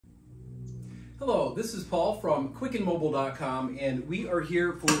Hello, this is Paul from quickandmobile.com, and we are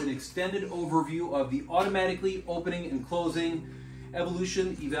here for an extended overview of the automatically opening and closing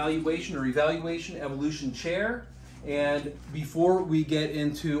evolution evolution chair. And before we get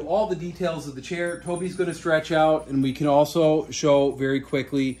into all the details of the chair, Toby's going to stretch out, and we can also show very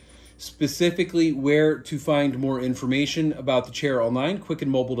quickly specifically where to find more information about the chair online,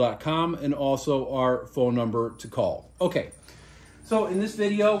 quickandmobile.com, and also our phone number to call. Okay. So in this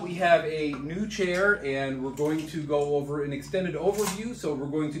video, we have a new chair, and we're going to go over an extended overview. So we're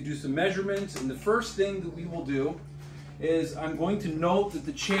going to do some measurements, and the first thing that we will do is I'm going to note that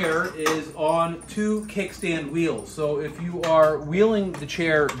the chair is on 2 kickstand wheels. So if you are wheeling the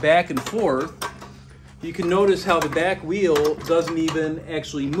chair back and forth, you can notice how the back wheel doesn't even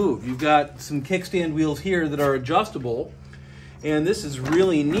actually move. You've got some kickstand wheels here that are adjustable, and this is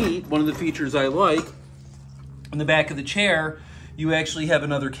really neat. One of the features I like, in the back of the chair, you actually have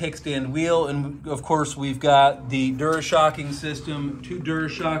another kickstand wheel, and of course we've got the DuraShocking system, 2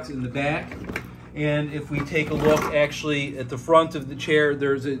 DuraShocks in the back. And if we take a look actually at the front of the chair,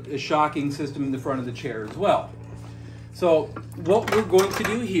 there's a shocking system in the front of the chair as well. So what we're going to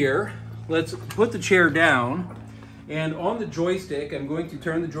do here, let's put the chair down, and on the joystick, I'm going to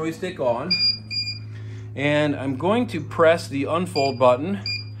turn the joystick on, and I'm going to press the unfold button.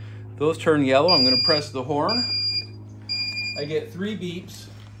 Those turn yellow. I'm going to press the horn. I get 3 beeps,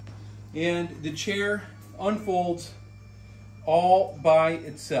 and the chair unfolds all by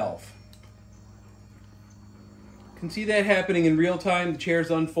itself. You can see that happening in real time. The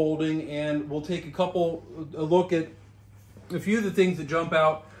chair's unfolding, and we'll take a look at a few of the things that jump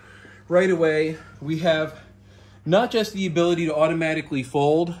out right away. We have not just the ability to automatically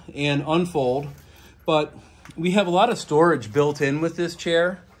fold and unfold, but we have a lot of storage built in with this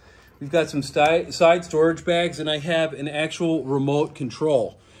chair. We've got some side storage bags, and I have an actual remote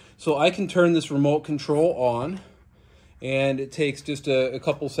control. So I can turn this remote control on, and it takes just a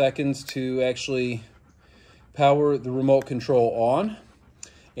couple seconds to actually power the remote control on.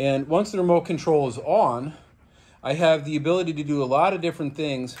 And once the remote control is on, I have the ability to do a lot of different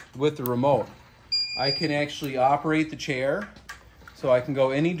things with the remote. I can actually operate the chair, so I can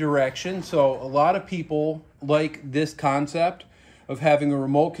go any direction. So a lot of people like this concept of having a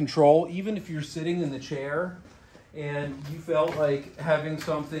remote control, even if you're sitting in the chair and you felt like having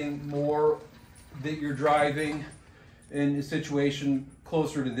something more that you're driving in a situation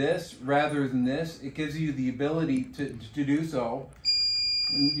closer to this rather than this. It gives you the ability to do so.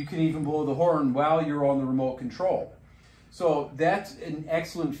 And you can even blow the horn while you're on the remote control. So that's an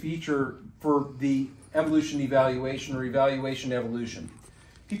excellent feature for the evolution evaluation or evaluation evolution.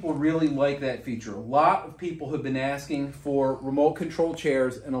 People really like that feature. A lot of people have been asking for remote control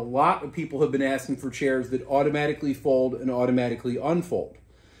chairs, and a lot of people have been asking for chairs that automatically fold and automatically unfold.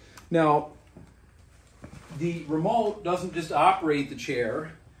 Now, the remote doesn't just operate the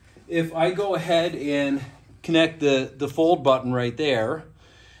chair. If I go ahead and connect the fold button right there,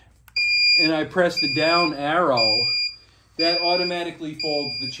 and I press the down arrow, that automatically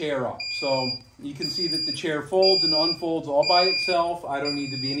folds the chair up. So you can see that the chair folds and unfolds all by itself. I don't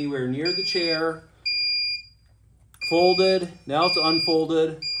need to be anywhere near the chair. Folded, now it's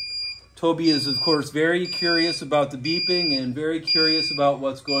unfolded. Toby is, of course, very curious about the beeping and very curious about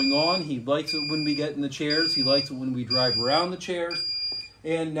what's going on. He likes it when we get in the chairs. He likes it when we drive around the chairs.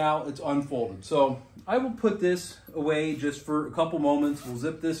 And now it's unfolded. So I will put this away just for a couple moments. We'll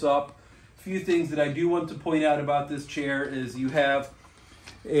zip this up. A few things that I do want to point out about this chair is you have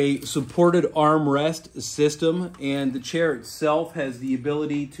a supported armrest system, and the chair itself has the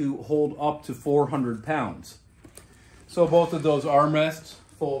ability to hold up to 400 pounds. So both of those armrests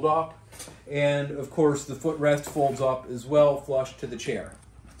fold up, and of course the footrest folds up as well, flush to the chair.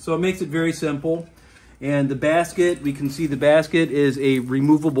 So it makes it very simple. And the basket, we can see the basket is a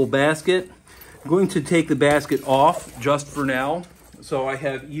removable basket. I'm going to take the basket off just for now, so I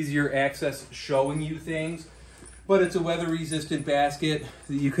have easier access showing you things. But it's a weather-resistant basket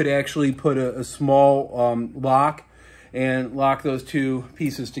that you could actually put a small lock and lock those 2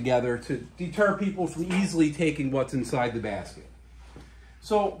 pieces together to deter people from easily taking what's inside the basket.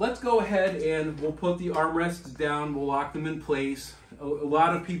 So let's go ahead and we'll put the armrests down. We'll lock them in place. A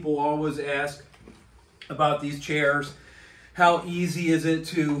lot of people always ask about these chairs. How easy is it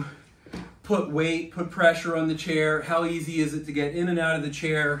to put weight, put pressure on the chair? How easy is it to get in and out of the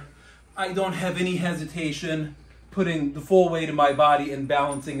chair? I don't have any hesitation putting the full weight of my body and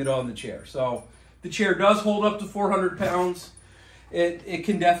balancing it on the chair. So the chair does hold up to 400 pounds. It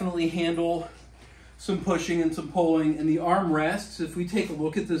can definitely handle some pushing and some pulling. And the armrests, if we take a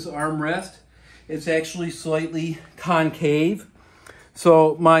look at this armrest, it's actually slightly concave.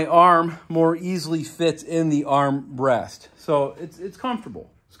 so my arm more easily fits in the armrest. So it's comfortable.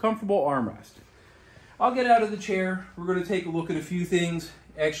 It's comfortable armrest. I'll get out of the chair. We're going to take a look at a few things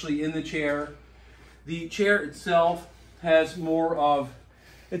actually in the chair. The chair itself has more of,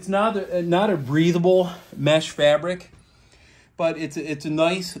 it's not a breathable mesh fabric, but it's a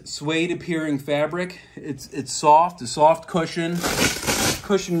nice suede appearing fabric. It's soft, a soft cushion.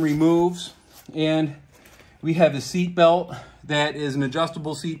 Cushion removes, and we have a seat belt that is an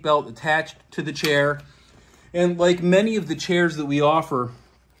adjustable seat belt attached to the chair. And like many of the chairs that we offer,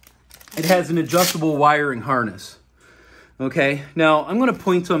 it has an adjustable wiring harness. Okay, now I'm going to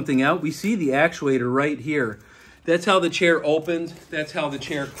point something out. We see the actuator right here. That's how the chair opens. That's how the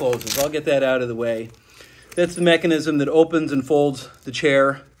chair closes. I'll get that out of the way. That's the mechanism that opens and folds the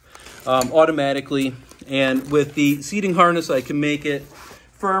chair automatically. And with the seating harness, I can make it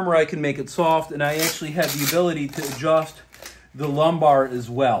firm or I can make it soft. And I actually have the ability to adjust the lumbar as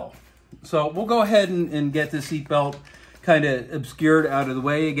well. So we'll go ahead and get the seatbelt kind of obscured out of the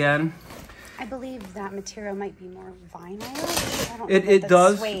way again. I believe that material might be more vinyl. I don't know it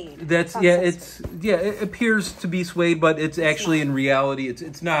does. Suede. That's it appears to be suede, but it's actually in reality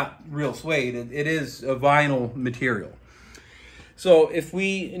it's not real suede. It is a vinyl material. So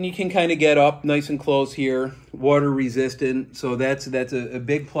and you can kind of get up nice and close here, water resistant. So that's a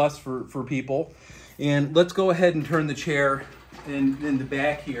big plus for people. And let's go ahead and turn the chair in the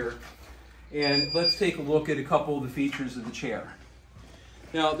back here, and let's take a look at a couple of the features of the chair.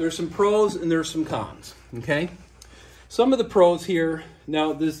 Now, there's some pros and there's some cons, okay? Some of the pros here,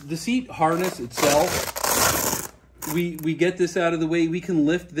 now the seat harness itself, we get this out of the way. We can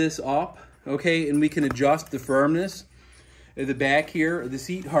lift this up, okay? And we can adjust the firmness of the back here of the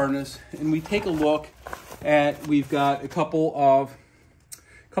seat harness. And we take a look at, we've got a couple of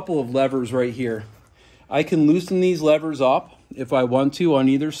levers right here. I can loosen these levers up if I want to on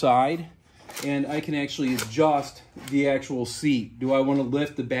either side. And I can actually adjust the actual seat. Do I want to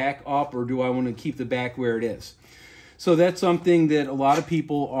lift the back up or do I want to keep the back where it is? So that's something that a lot of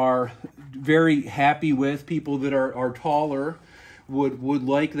people are very happy with. People that are taller would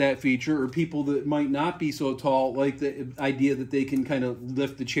like that feature, or people that might not be so tall like the idea that they can kind of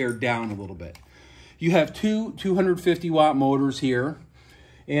lift the chair down a little bit. You have two 250-watt motors here.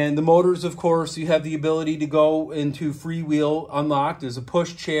 And the motors, of course, you have the ability to go into freewheel unlocked. There's a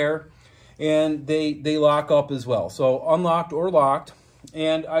push chair. And they lock up as well. So unlocked or locked.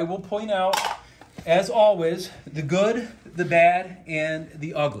 And I will point out, as always, the good, the bad, and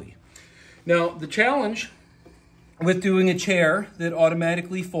the ugly. Now, the challenge with doing a chair that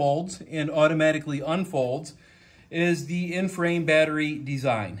automatically folds and automatically unfolds is the in-frame battery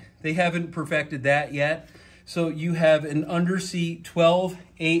design. They haven't perfected that yet. So you have an underseat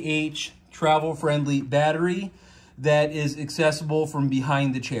 12AH travel-friendly battery that is accessible from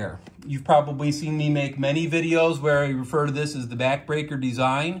behind the chair. You've probably seen me make many videos where I refer to this as the backbreaker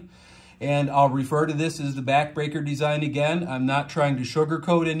design, and I'll refer to this as the backbreaker design again. I'm not trying to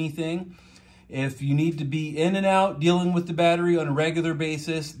sugarcoat anything. If you need to be in and out dealing with the battery on a regular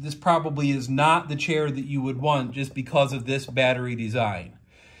basis, this probably is not the chair that you would want just because of this battery design.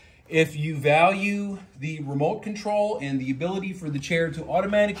 If you value the remote control and the ability for the chair to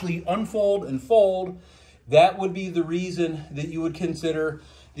automatically unfold and fold, that would be the reason that you would consider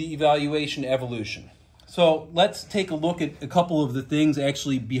the Evaluation Evolution. So let's take a look at a couple of the things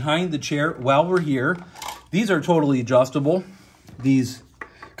actually behind the chair while we're here. These are totally adjustable. These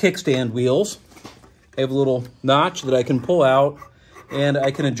kickstand wheels. I have a little notch that I can pull out and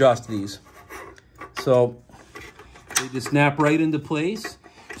I can adjust these. So they just snap right into place.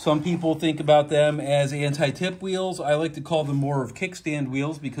 Some people think about them as anti-tip wheels. I like to call them more of kickstand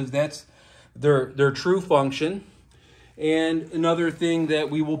wheels because that's their true function. And another thing that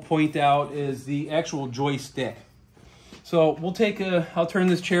we will point out is the actual joystick. So I'll turn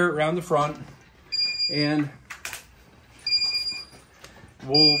this chair around the front and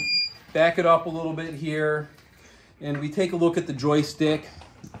we'll back it up a little bit here. And we take a look at the joystick,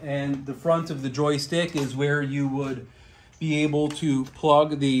 and the front of the joystick is where you would be able to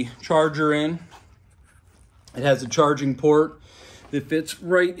plug the charger in. It has a charging port that fits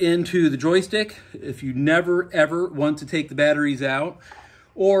right into the joystick if you never ever want to take the batteries out.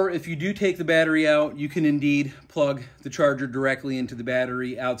 Or if you do take the battery out, you can indeed plug the charger directly into the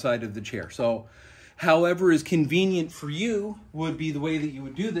battery outside of the chair. So however is convenient for you would be the way that you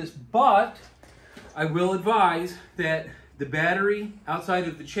would do this, but I will advise that the battery outside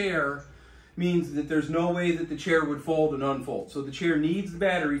of the chair means that there's no way that the chair would fold and unfold. So the chair needs the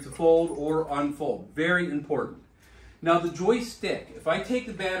battery to fold or unfold. Very important. Now the joystick, if I take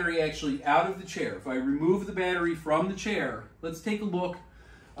the battery actually out of the chair, if I remove the battery from the chair, let's take a look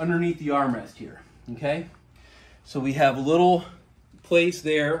underneath the armrest here, okay? So we have a little place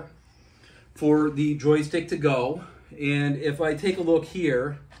there for the joystick to go. And if I take a look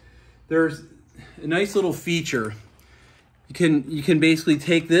here, there's a nice little feature. You can basically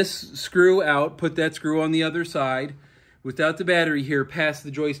take this screw out, put that screw on the other side, without the battery here, pass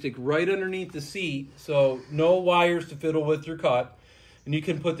the joystick right underneath the seat, so no wires to fiddle with or cut, and you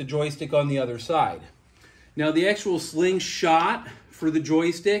can put the joystick on the other side. Now the actual slingshot for the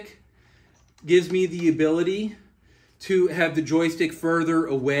joystick gives me the ability to have the joystick further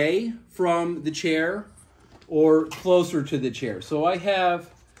away from the chair or closer to the chair. So I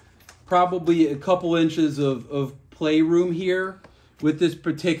have probably a couple inches of playroom here with this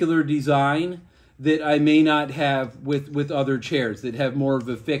particular design that I may not have with other chairs that have more of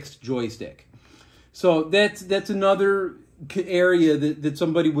a fixed joystick. So that's another area that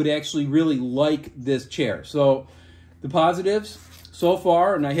somebody would actually really like this chair. So the positives so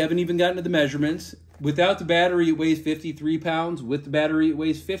far, and I haven't even gotten to the measurements, without the battery it weighs 53 pounds, with the battery it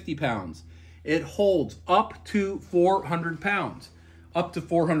weighs 50 pounds. It holds up to 400 pounds. Up to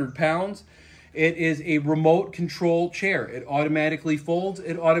 400 pounds. It is a remote control chair. It automatically folds,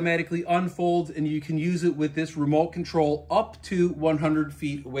 it automatically unfolds, and you can use it with this remote control up to 100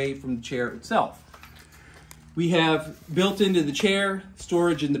 feet away from the chair itself. We have built into the chair,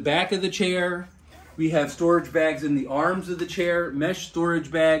 storage in the back of the chair. We have storage bags in the arms of the chair, mesh storage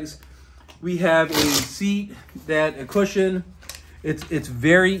bags. We have a seat, a cushion. It's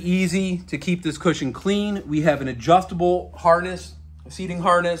very easy to keep this cushion clean. We have an adjustable harness, a seating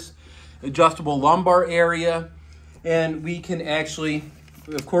harness, adjustable lumbar area, and we can actually,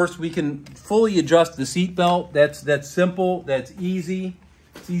 of course, we can fully adjust the seat belt. That's simple, that's easy.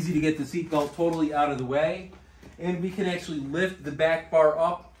 It's easy to get the seat belt totally out of the way. And we can actually lift the back bar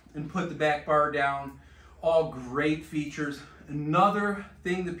up and put the back bar down. All great features. Another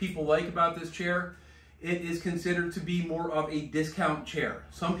thing that people like about this chair, it is considered to be more of a discount chair.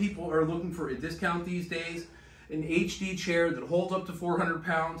 Some people are looking for a discount these days. An HD chair that holds up to 400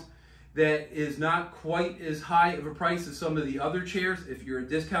 pounds, that is not quite as high of a price as some of the other chairs. If you're a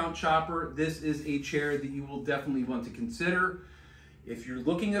discount shopper, this is a chair that you will definitely want to consider. If you're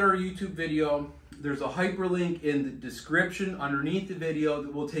looking at our YouTube video, there's a hyperlink in the description underneath the video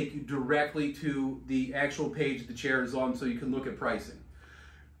that will take you directly to the actual page the chair is on so you can look at pricing.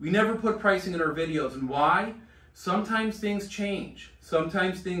 We never put pricing in our videos, and why? Sometimes things change.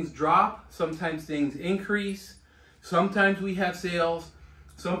 Sometimes things drop, sometimes things increase, sometimes we have sales.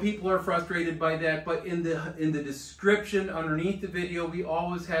 Some people are frustrated by that, but in the description underneath the video, we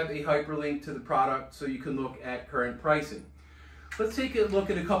always have a hyperlink to the product so you can look at current pricing. Let's take a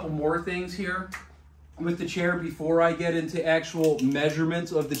look at a couple more things here with the chair before I get into actual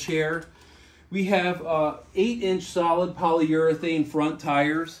measurements of the chair. We have 8-inch solid polyurethane front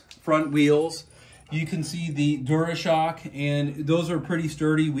tires, front wheels. You can see the DuraShock, and those are pretty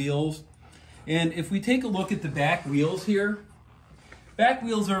sturdy wheels. And if we take a look at the back wheels here, back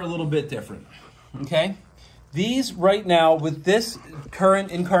wheels are a little bit different, okay? These right now, with this current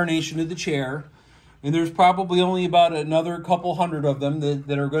incarnation of the chair, and there's probably only about another couple hundred of them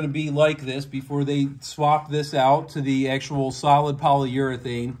that are going to be like this before they swap this out to the actual solid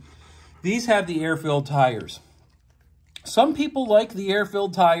polyurethane. These have the air-filled tires. Some people like the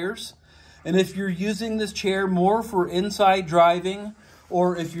air-filled tires, and if you're using this chair more for inside driving,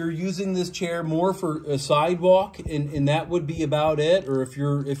 or if you're using this chair more for a sidewalk, and that would be about it, or if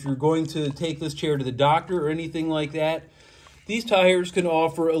you're going to take this chair to the doctor or anything like that, these tires can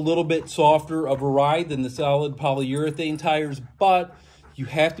offer a little bit softer of a ride than the solid polyurethane tires, but you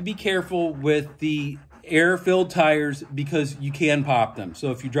have to be careful with the air-filled tires because you can pop them.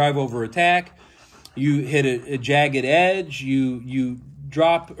 So if you drive over a tack, you hit a jagged edge, you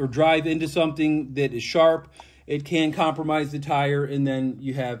drop or drive into something that is sharp, it can compromise the tire, and then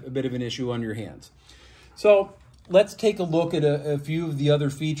you have a bit of an issue on your hands. So let's take a look at a few of the other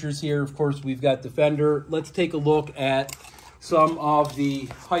features here. Of course, we've got the fender. Let's take a look at some of the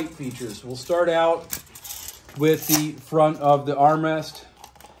height features. We'll start out with the front of the armrest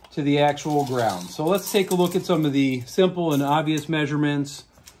to the actual ground. So let's take a look at some of the simple and obvious measurements.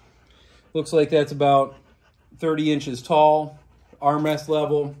 Looks like that's about 30 inches tall, armrest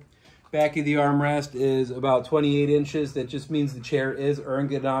level. Back of the armrest is about 28 inches. That just means the chair is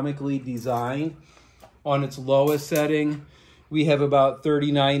ergonomically designed. On its lowest setting, we have about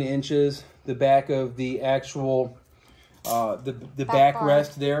 39 inches. The back of the actual, the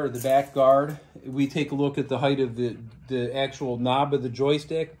backrest there, or the back guard. We take a look at the height of the actual knob of the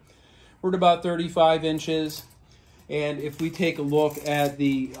joystick. We're at about 35 inches. And if we take a look at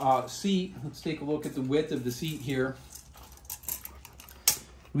the seat, let's take a look at the width of the seat here.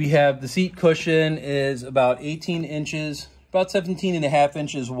 We have the seat cushion is about 18 inches, about 17.5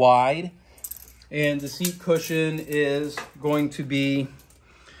 inches wide. And the seat cushion is going to be,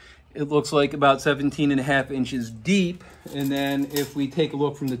 it looks like about 17.5 inches deep. And then if we take a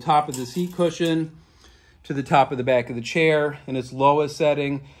look from the top of the seat cushion to the top of the back of the chair in its lowest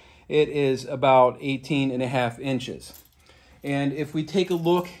setting, it is about 18.5 inches. And if we take a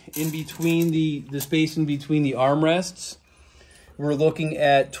look in between the space in between the armrests, we're looking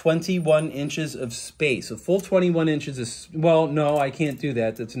at 21 inches of space. A full 21 inches of, well, no, I can't do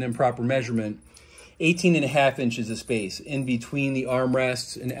that. That's an improper measurement. 18.5 inches of space in between the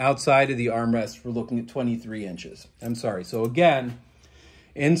armrests, and outside of the armrests, we're looking at 23 inches. I'm sorry. So again,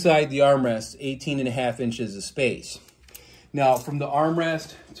 inside the armrests, 18.5 inches of space. Now, from the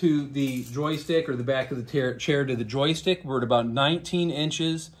armrest to the joystick, or the back of the chair to the joystick, we're at about 19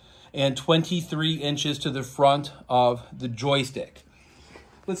 inches and 23 inches to the front of the joystick.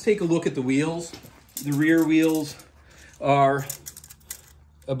 Let's take a look at the wheels. The rear wheels are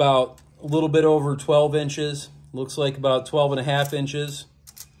about a little bit over 12 inches. Looks like about 12.5 inches.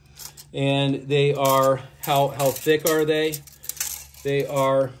 And they are, how thick are they? They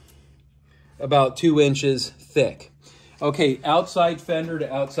are about 2 inches thick. Okay, outside fender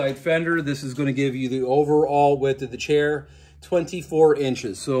to outside fender, this is going to give you the overall width of the chair, 24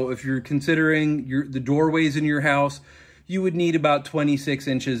 inches. So if you're considering the doorways in your house, you would need about 26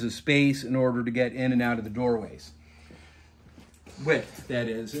 inches of space in order to get in and out of the doorways. Width, that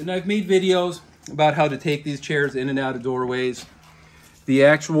is. And I've made videos about how to take these chairs in and out of doorways. The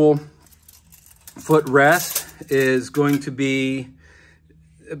actual footrest is going to be,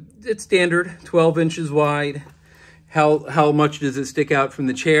 it's standard, 12 inches wide. How much does it stick out from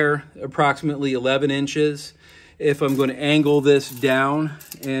the chair? Approximately 11 inches. If I'm going to angle this down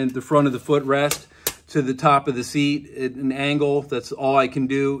and the front of the footrest to the top of the seat at an angle, that's all I can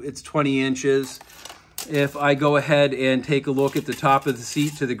do. It's 20 inches. If I go ahead and take a look at the top of the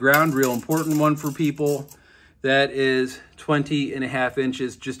seat to the ground, real important one for people, that is 20.5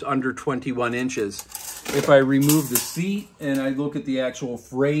 inches, just under 21 inches. If I remove the seat and I look at the actual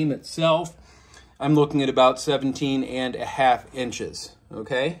frame itself, I'm looking at about 17.5 inches,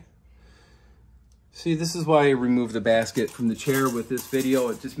 okay? See, this is why I remove the basket from the chair with this video.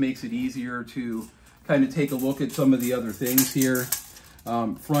 It just makes it easier to kind of take a look at some of the other things here.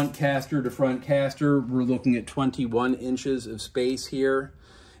 Front caster to front caster, we're looking at 21 inches of space here.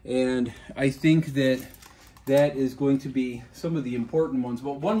 And I think that that is going to be some of the important ones.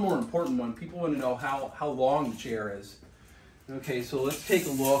 But one more important one, people want to know how long the chair is. Okay, so let's take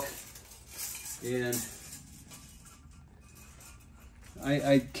a look. And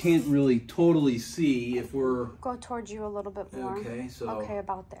I can't really totally see if we're... Go towards you a little bit more. Okay, so... Okay,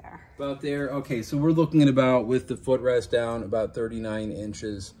 about there. About there. Okay, so we're looking at about, with the footrest down, about 39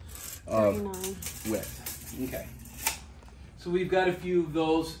 inches of width. Okay. So we've got a few of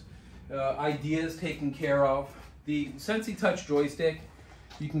those ideas taken care of. The SensiTouch joystick,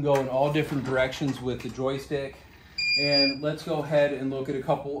 you can go in all different directions with the joystick. And let's go ahead and look at a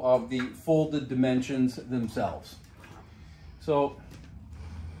couple of the folded dimensions themselves. So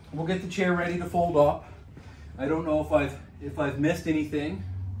we'll get the chair ready to fold up. I don't know if I've missed anything.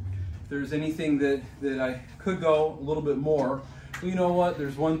 If there's anything that I could go a little bit more. Well, you know what?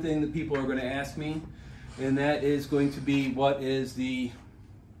 There's one thing that people are going to ask me, and that is going to be, what is the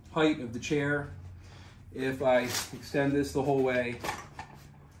height of the chair if I extend this the whole way?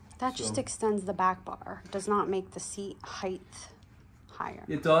 That just extends the back bar. It does not make the seat height higher.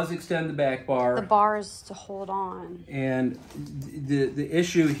 It does extend the back bar. The bar is to hold on. And the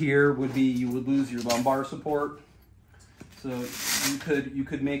issue here would be you would lose your lumbar support. So you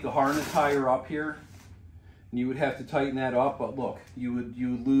could make a harness higher up here, and you would have to tighten that up. But look, you would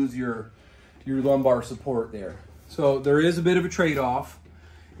lose your lumbar support there. So there is a bit of a trade-off,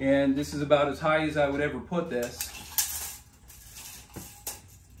 and this is about as high as I would ever put this.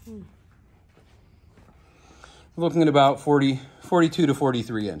 We're looking at about 42 to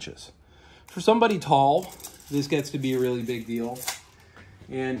 43 inches. For somebody tall, this gets to be a really big deal.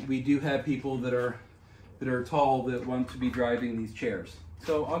 And we do have people that are tall that want to be driving these chairs.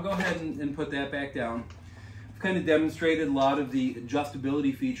 So I'll go ahead and put that back down. I've kind of demonstrated a lot of the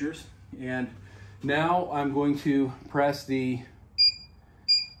adjustability features. And now I'm going to press the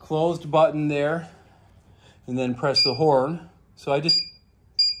closed button there and then press the horn. So I just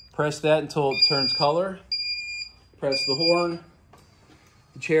press that until it turns color. Press the horn.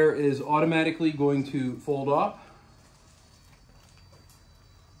 The chair is automatically going to fold up.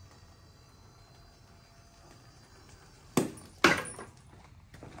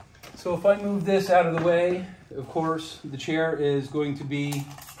 So if I move this out of the way, of course, the chair is going to be,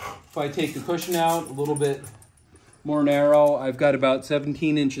 if I take the cushion out, a little bit more narrow. I've got about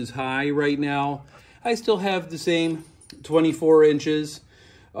 17 inches high right now. I still have the same 24 inches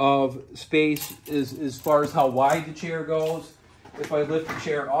of space as far as how wide the chair goes. If I lift the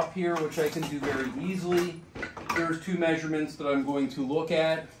chair up here, which I can do very easily, there's two measurements that I'm going to look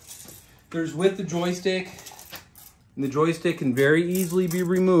at. There's with the joystick, and the joystick can very easily be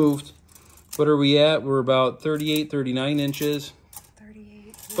removed. What are we at? We're about 38, 39 inches.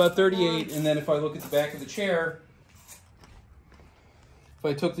 38. About 38, and then if I look at the back of the chair, if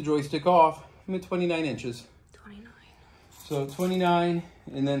I took the joystick off, I'm at 29 inches. 29. So 29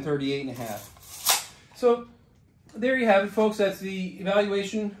 and then 38 and a half. So there you have it, folks. That's the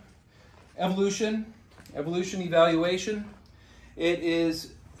evaluation, evolution evaluation. It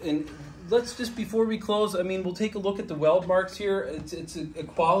is, and let's just, before we close, I mean, we'll take a look at the weld marks here. It's a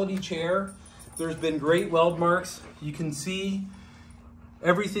quality chair. There's been great weld marks. You can see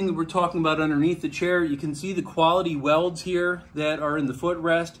everything that we're talking about underneath the chair. You can see the quality welds here that are in the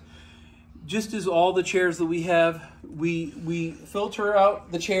footrest. Just as all the chairs that we have, we filter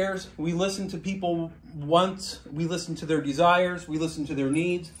out the chairs. We listen to people wants, we listen to their desires, we listen to their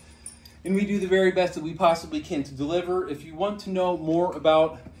needs, and we do the very best that we possibly can to deliver. If you want to know more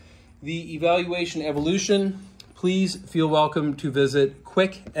about the evaluation evolution, please feel welcome to visit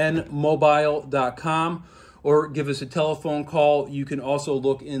quicknmobile.com or give us a telephone call. You can also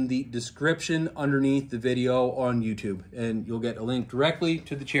look in the description underneath the video on YouTube, and you'll get a link directly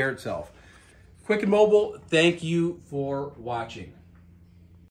to the chair itself. Quick and Mobile, thank you for watching.